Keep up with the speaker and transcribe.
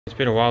It's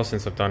been a while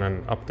since I've done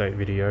an update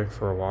video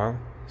for a while,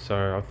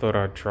 so I thought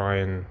I'd try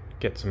and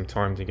get some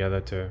time together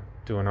to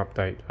do an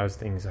update as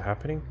things are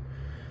happening.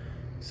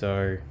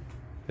 So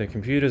the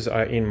computers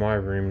are in my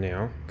room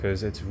now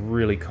because it's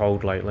really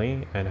cold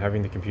lately, and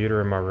having the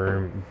computer in my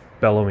room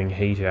bellowing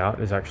heat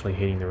out is actually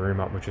heating the room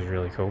up, which is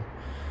really cool.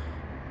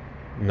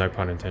 No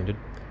pun intended.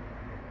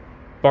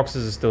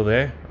 Boxes are still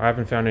there. I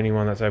haven't found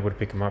anyone that's able to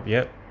pick them up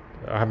yet.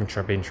 I haven't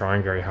been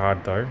trying very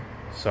hard though,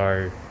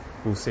 so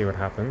we'll see what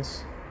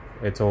happens.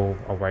 It's all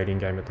a waiting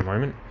game at the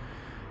moment.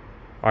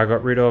 I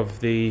got rid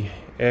of the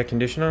air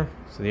conditioner.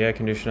 So the air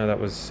conditioner that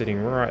was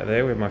sitting right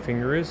there where my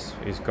finger is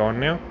gone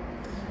now.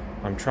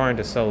 I'm trying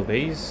to sell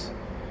these.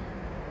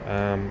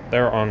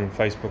 They're on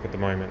Facebook at the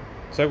moment,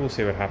 so we'll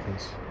see what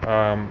happens.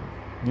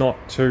 Not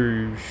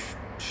too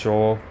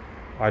sure.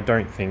 I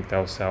don't think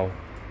they'll sell,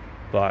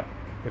 but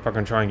if I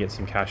can try and get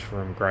some cash for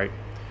them, great.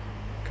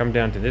 Come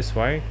down to this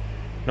way,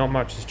 not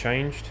much has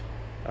changed.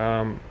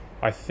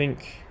 I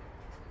think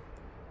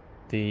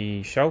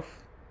the shelf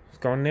is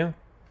gone now.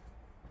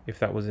 If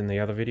that was in the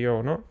other video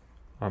or not,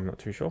 I'm not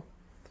too sure.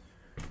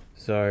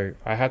 So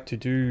I had to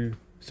do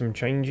some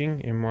changing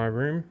in my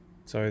room.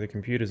 So the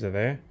computers are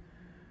there.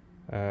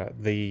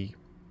 The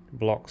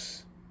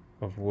blocks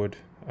of wood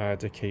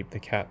to keep the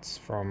cats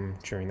from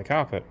chewing the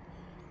carpet,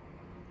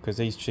 because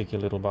these cheeky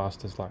little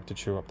bastards like to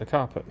chew up the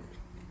carpet.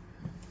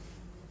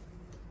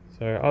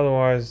 So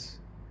otherwise,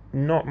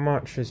 not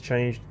much has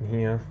changed in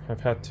here. I've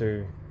had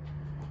to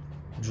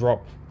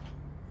drop.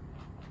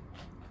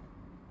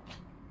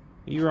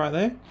 Are you right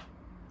there?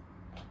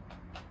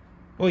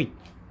 Oi!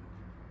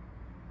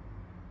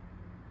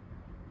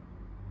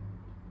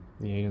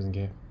 Yeah, he doesn't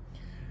care.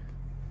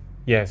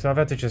 Yeah, so I've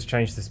had to just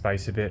change the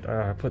space a bit.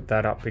 I put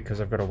that up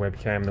because I've got a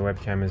webcam. The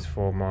webcam is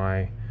for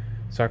my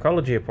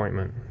psychology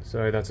appointment.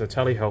 So that's a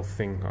telehealth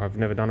thing. I've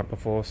never done it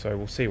before, so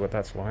we'll see what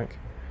that's like.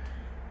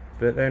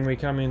 But then we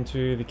come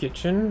into the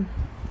kitchen,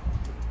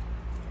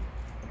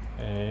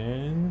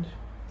 and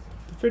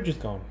the fridge is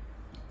gone.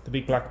 The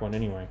big black one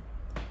anyway.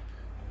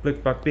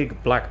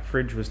 Big black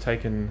fridge was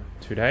taken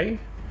today,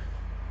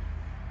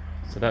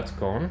 so that's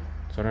gone,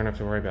 so I don't have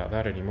to worry about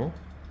that anymore.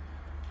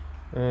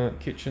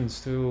 Kitchen's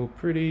still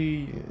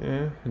pretty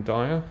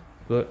dire,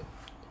 but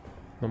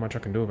not much I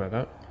can do about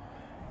that.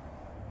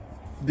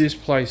 This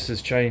place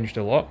has changed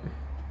a lot.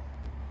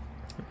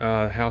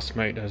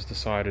 Housemate has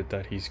decided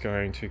that he's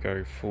going to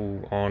go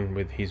full on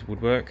with his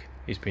woodwork.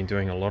 He's been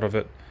doing a lot of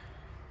it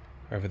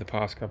over the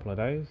past couple of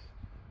days,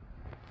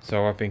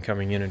 so I've been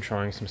coming in and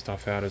trying some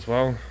stuff out as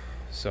well.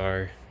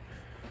 So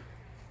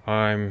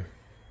I'm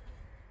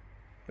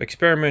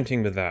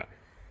experimenting with that.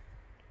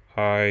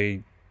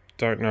 I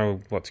don't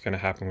know what's going to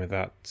happen with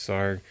that.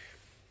 So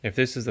if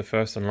this is the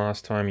first and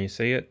last time you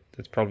see it,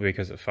 it's probably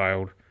because it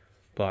failed.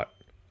 But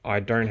I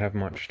don't have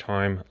much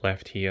time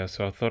left here,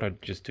 so I thought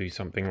I'd just do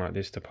something like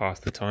this to pass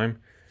the time,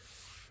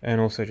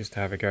 and also just to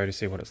have a go to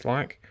see what it's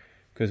like,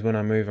 because when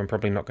I move I'm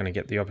probably not going to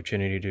get the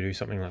opportunity to do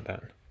something like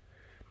that.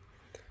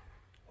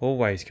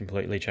 Hallway's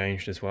completely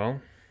changed as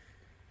well.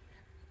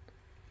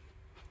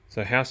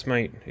 So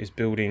Housemate is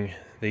building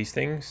these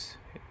things,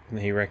 and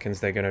he reckons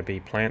they're going to be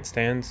plant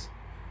stands.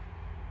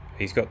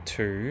 He's got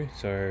two,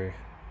 so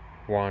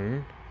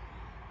one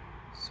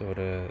sort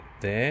of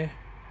there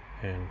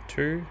and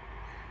two.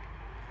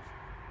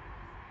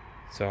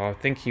 So I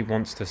think he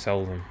wants to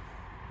sell them.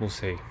 We'll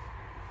see.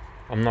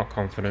 I'm not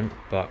confident,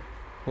 but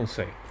we'll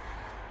see.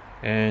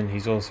 And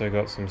he's also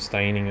got some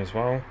staining as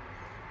well.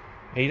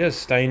 He does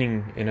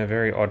staining in a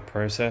very odd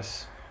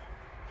process,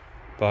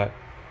 but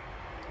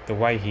the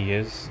way he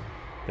is,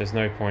 there's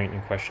no point in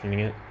questioning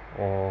it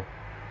or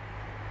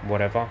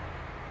whatever.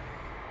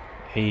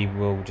 He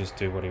will just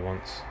do what he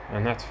wants,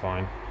 and that's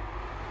fine.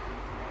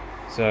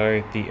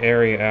 So the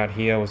area out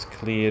here was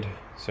cleared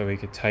so we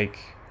could take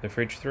the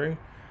fridge through,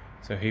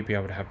 so he'd be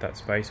able to have that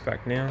space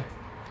back now.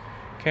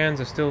 Cans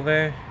are still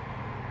there.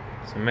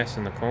 It's a mess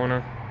in the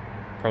corner,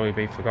 probably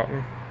be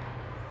forgotten.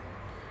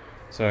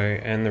 So,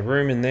 and the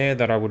room in there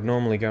that I would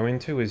normally go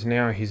into is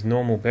now his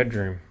normal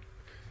bedroom,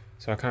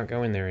 so I can't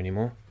go in there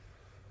anymore.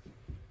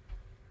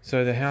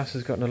 So the house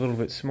has gotten a little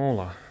bit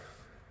smaller,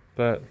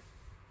 but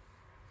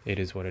it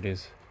is what it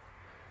is.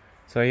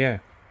 So yeah,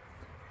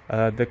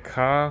 the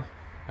car,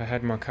 I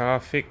had my car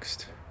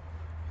fixed.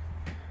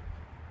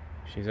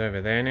 She's over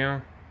there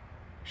now.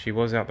 She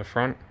was out the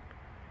front,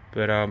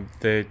 but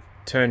they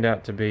turned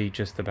out to be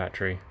just the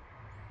battery.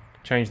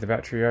 Changed the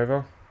battery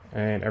over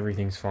and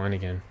everything's fine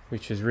again,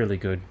 which is really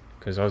good,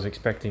 because I was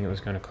expecting it was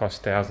going to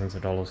cost thousands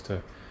of dollars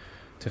to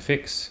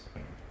fix,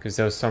 because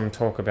there was some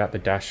talk about the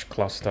dash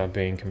cluster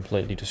being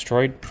completely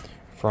destroyed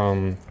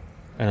from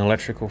an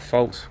electrical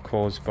fault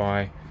caused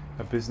by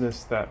a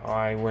business that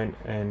I went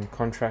and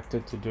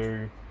contracted to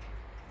do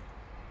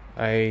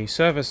a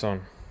service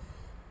on.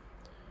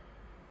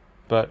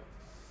 But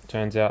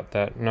turns out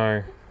that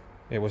no,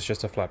 it was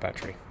just a flat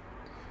battery.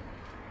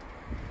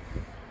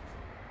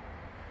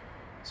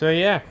 So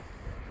yeah,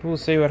 we'll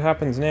see what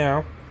happens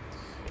now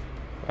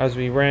as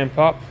we ramp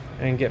up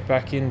and get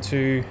back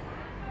into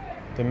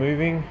the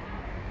moving.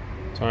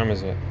 What time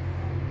is it?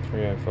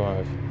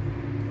 3:05.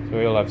 So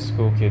we all have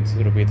school kids.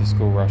 It'll be the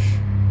school rush.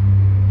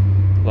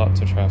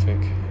 Lots of traffic.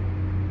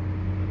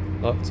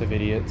 Lots of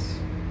idiots.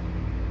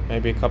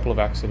 Maybe a couple of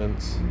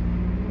accidents.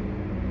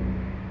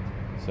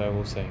 So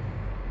we'll see.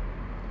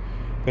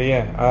 But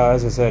yeah,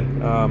 as I said,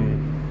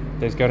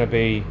 there's going to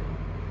be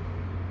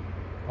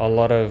a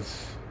lot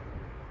of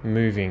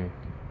moving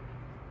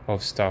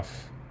of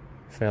stuff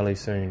fairly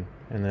soon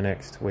in the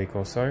next week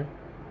or so.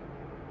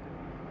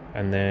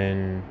 And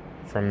then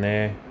from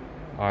there,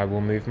 I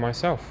will move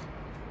myself.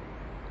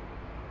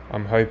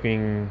 I'm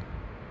hoping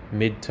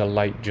mid to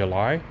late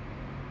July.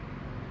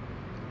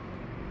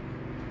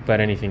 But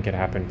anything could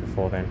happen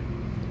before then.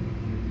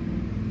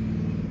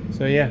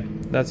 So yeah,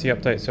 that's the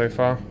update so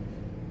far.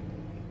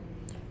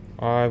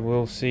 I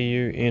will see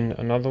you in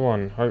another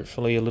one,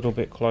 hopefully a little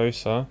bit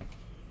closer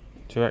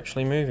to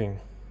actually moving.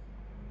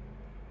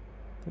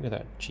 Look at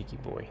that cheeky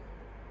boy.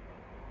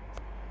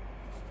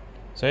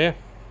 So yeah,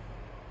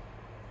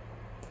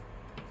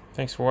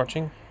 thanks for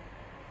watching.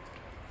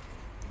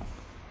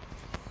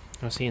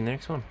 I'll see you in the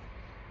next one.